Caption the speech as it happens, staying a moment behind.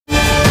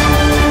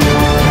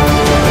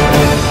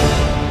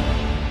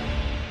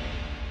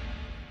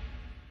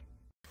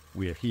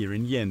We're here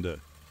in Yenda,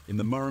 in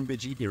the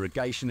Murrumbidgee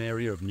irrigation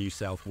area of New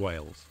South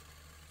Wales.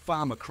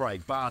 Farmer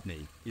Craig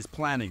Bardney is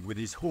planning with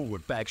his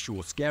Horwood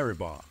Bagshaw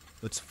Scaribar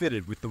that's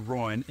fitted with the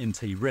Ryan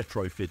NT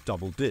Retrofit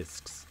double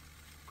discs.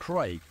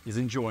 Craig is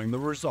enjoying the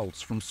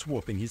results from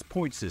swapping his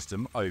point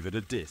system over to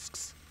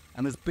discs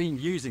and has been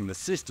using the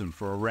system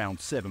for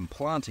around 7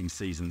 planting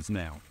seasons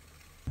now.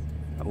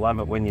 I love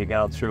it when you're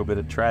going through a bit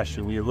of trash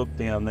and you look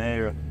down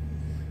there and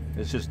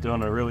it's just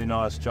doing a really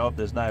nice job.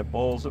 There's no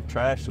balls of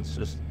trash, it's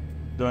just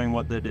doing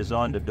what they're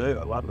designed to do.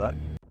 I love that.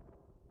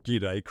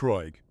 G'day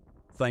Craig,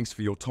 thanks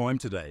for your time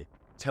today.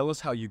 Tell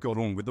us how you got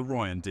on with the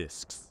Ryan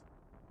discs.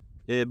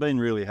 Yeah, been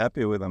really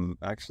happy with them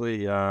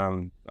actually.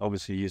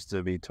 Obviously used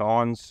to be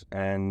tynes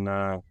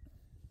and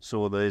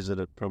saw these at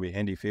a probably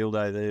handy field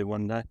day there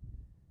one day.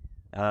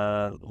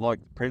 Like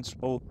the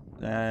principle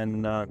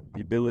and the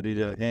ability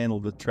to handle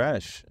the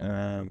trash.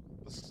 The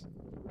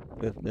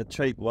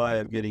cheap way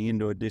of getting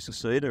into a disc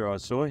seeder I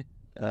saw.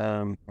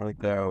 I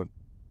think they were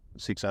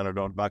 600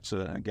 odd bucks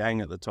a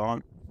gang at the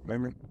time,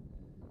 remember?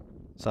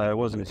 So it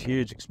wasn't a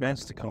huge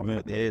expense to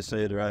convert the air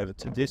seeder over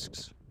to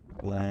discs.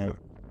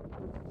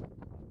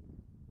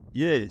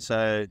 Yeah,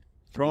 so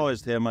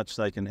surprised how much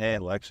they can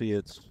handle.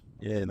 Actually,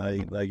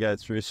 they go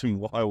through some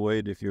wire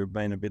weed if you've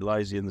been a bit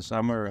lazy in the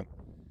summer.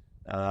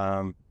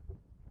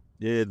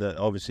 They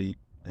obviously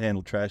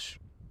handle trash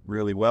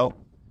really well.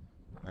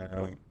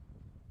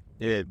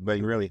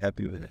 Been really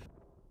happy with it.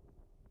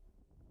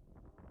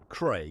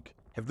 Craig,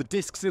 have the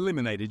discs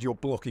eliminated your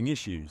blocking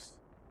issues?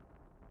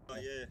 Oh,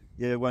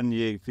 yeah, one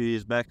year, a few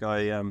years back,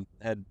 I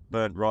had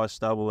burnt rice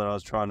stubble that I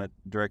was trying to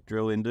direct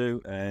drill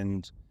into,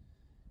 and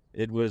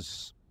it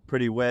was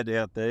pretty wet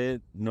out there.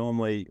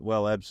 Normally,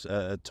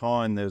 a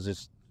tine, there was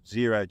this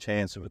zero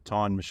chance of a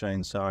tine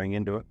machine sowing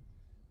into it.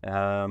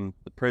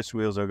 The press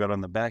wheels I got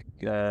on the back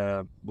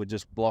were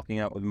just blocking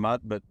up with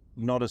mud, but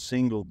not a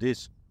single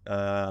disc,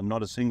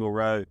 not a single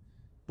row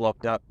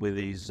blocked up with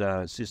his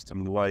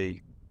system, the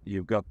way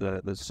you've got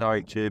the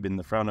sowing tube in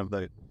the front of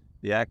the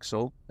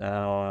axle.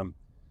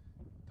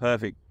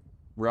 Perfect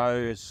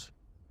rows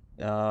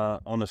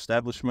on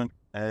establishment,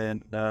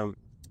 and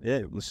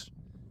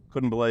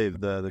couldn't believe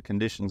the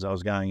conditions I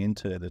was going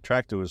into. The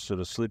tractor was sort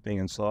of slipping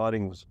and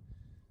sliding, was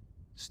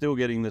still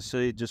getting the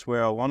seed just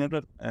where I wanted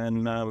it,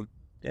 and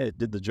it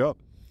did the job.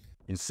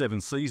 In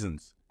 7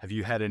 seasons, have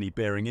you had any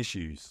bearing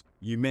issues?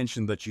 You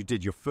mentioned that you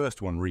did your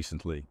first one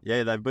recently.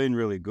 Yeah, they've been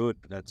really good.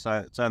 It's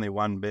only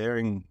one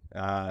bearing,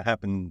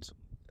 happened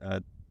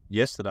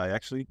yesterday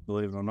actually,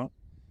 believe it or not.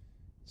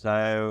 So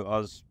I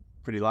was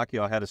pretty lucky.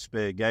 I had a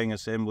spare gang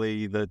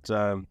assembly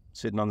that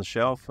sitting on the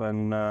shelf,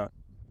 and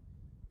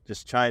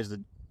just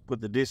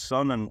put the discs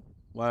on, and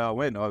away I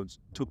went. It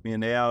took me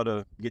an hour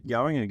to get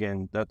going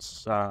again.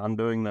 That's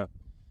undoing the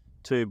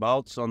 2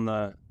 bolts on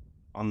the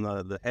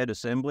head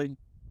assembly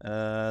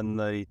and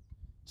the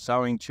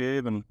sewing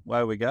tube, and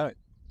away we go.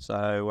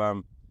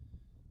 So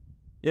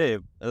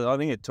I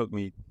think it took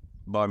me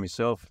by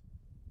myself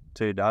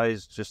 2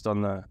 days just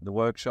on the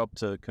workshop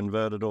to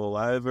convert it all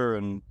over,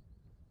 and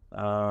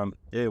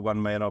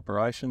one-man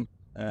operation,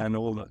 and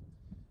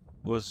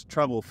was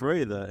trouble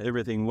free.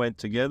 Everything went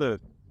together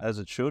as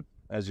it should,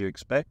 as you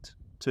expect.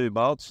 2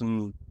 bolts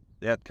and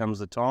out comes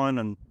the tine,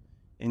 and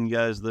in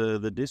goes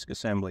the disc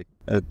assembly.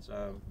 It's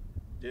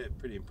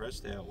pretty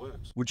impressed how it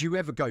works. Would you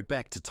ever go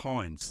back to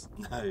tynes?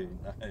 No,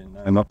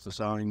 not to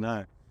sewing,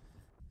 no.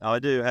 I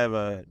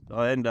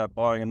end up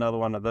buying another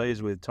one of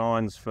these with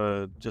tynes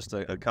for just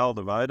a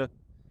cultivator.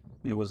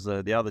 It was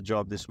the other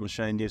job this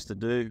machine used to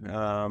do.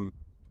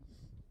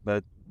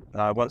 But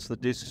once the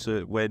discs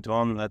went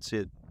on, that's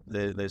it.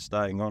 They're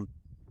staying on.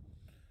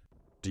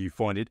 Do you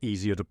find it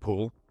easier to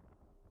pull?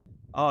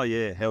 Oh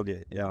yeah, hell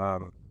yeah.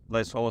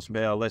 Less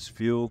horsepower, less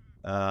fuel.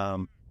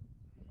 All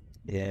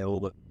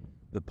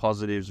the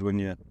positives when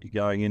you're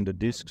going into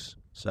discs.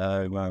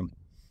 So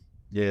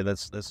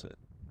that's a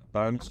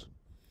bonus.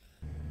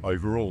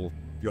 Overall,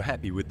 you're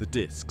happy with the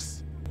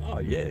discs? Oh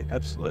yeah,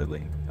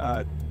 absolutely.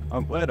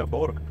 I'm glad I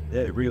bought them.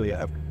 Yeah, really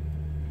have.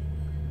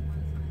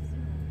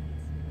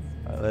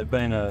 They've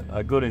been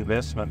a good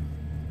investment.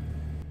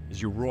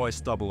 Is your rye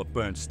stubble a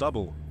burnt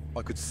stubble?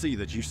 I could see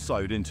that you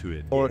sowed into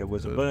it. It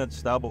was a burnt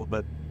stubble,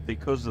 but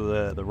because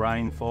of the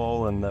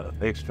rainfall and the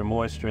extra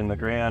moisture in the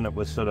ground, it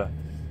was sort of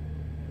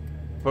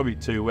probably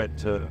too wet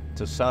to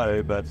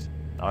sow, but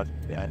I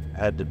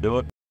had to do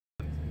it.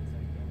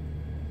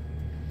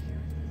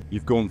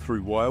 You've gone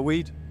through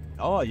wireweed?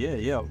 Oh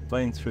yeah. I've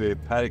been through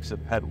paddocks that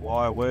had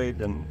wireweed,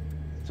 and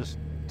just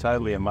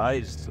totally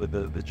amazed with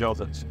the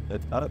job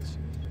it does.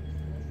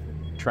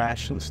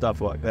 Trash and stuff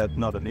like that,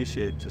 not an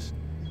issue, just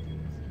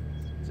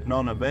it's a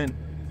non-event,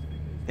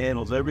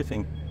 handles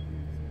everything.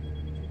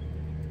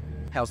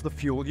 How's the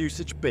fuel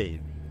usage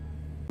been?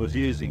 Was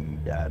using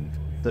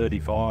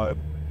 35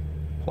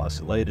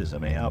 plus litres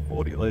an hour,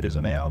 40 litres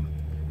an hour.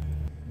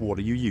 What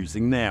are you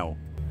using now?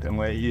 And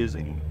we're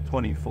using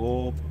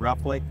 24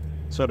 roughly,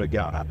 sort of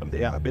going up and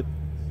down a bit.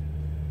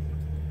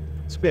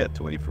 It's about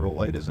 24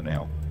 litres an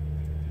hour.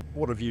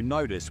 What have you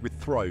noticed with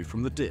throw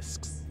from the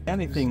discs? The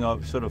only thing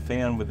I've sort of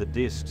found with the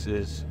discs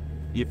is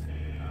if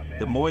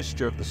the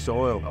moisture of the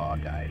soil,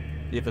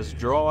 if it's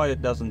dry,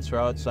 it doesn't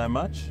throw it so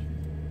much.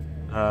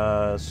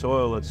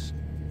 Soil that's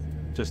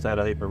just had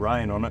a heap of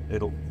rain on it,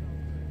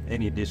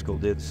 any disc will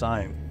do the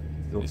same.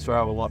 It'll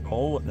throw a lot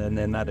more, and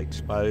then that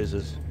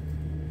exposes,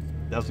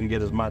 doesn't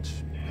get as much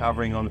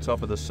covering on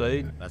top of the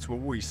seed. That's what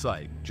we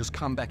say. Just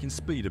come back and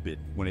speed a bit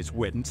when it's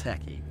wet and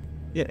tacky.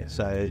 Yeah,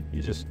 so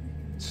you just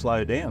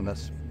slow down,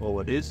 that's all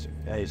it is.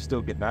 You're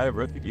still getting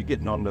over it, but you're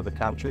getting onto the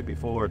country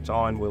before a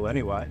tine will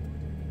anyway.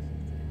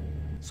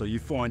 So you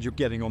find you're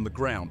getting on the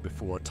ground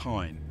before a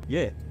tine?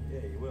 Yeah,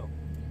 you will.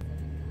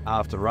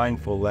 After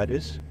rainfall, that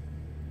is.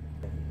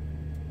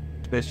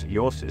 Especially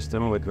your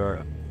system with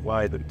the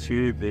way the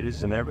tube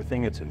is and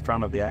everything, it's in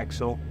front of the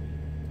axle.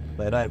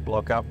 They don't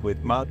block up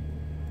with mud.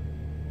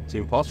 It's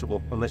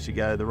impossible unless you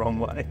go the wrong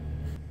way.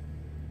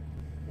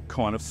 What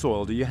kind of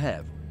soil do you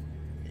have?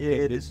 Yeah,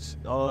 it is.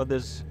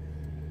 There's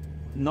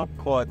not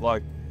quite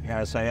like,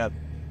 say out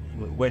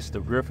west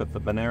of Griffith,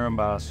 the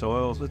Bannerumbar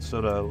soils. It's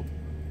sort of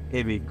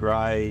heavy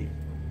grey,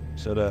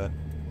 sort of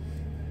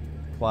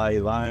clay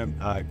loam.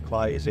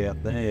 Clay is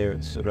out there.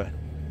 It's sort of,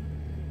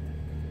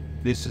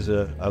 this is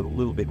a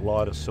little bit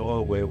lighter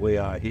soil where we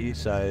are here.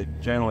 So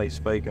generally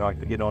speaking, I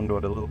can get onto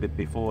it a little bit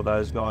before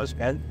those guys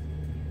can.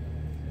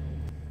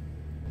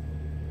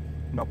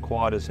 Not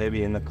quite as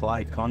heavy in the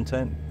clay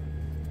content.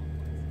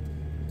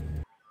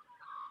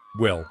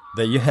 Well,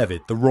 there you have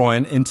it, the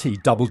Ryan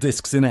NT double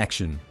discs in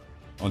action.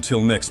 Until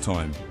next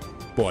time,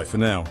 bye for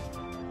now.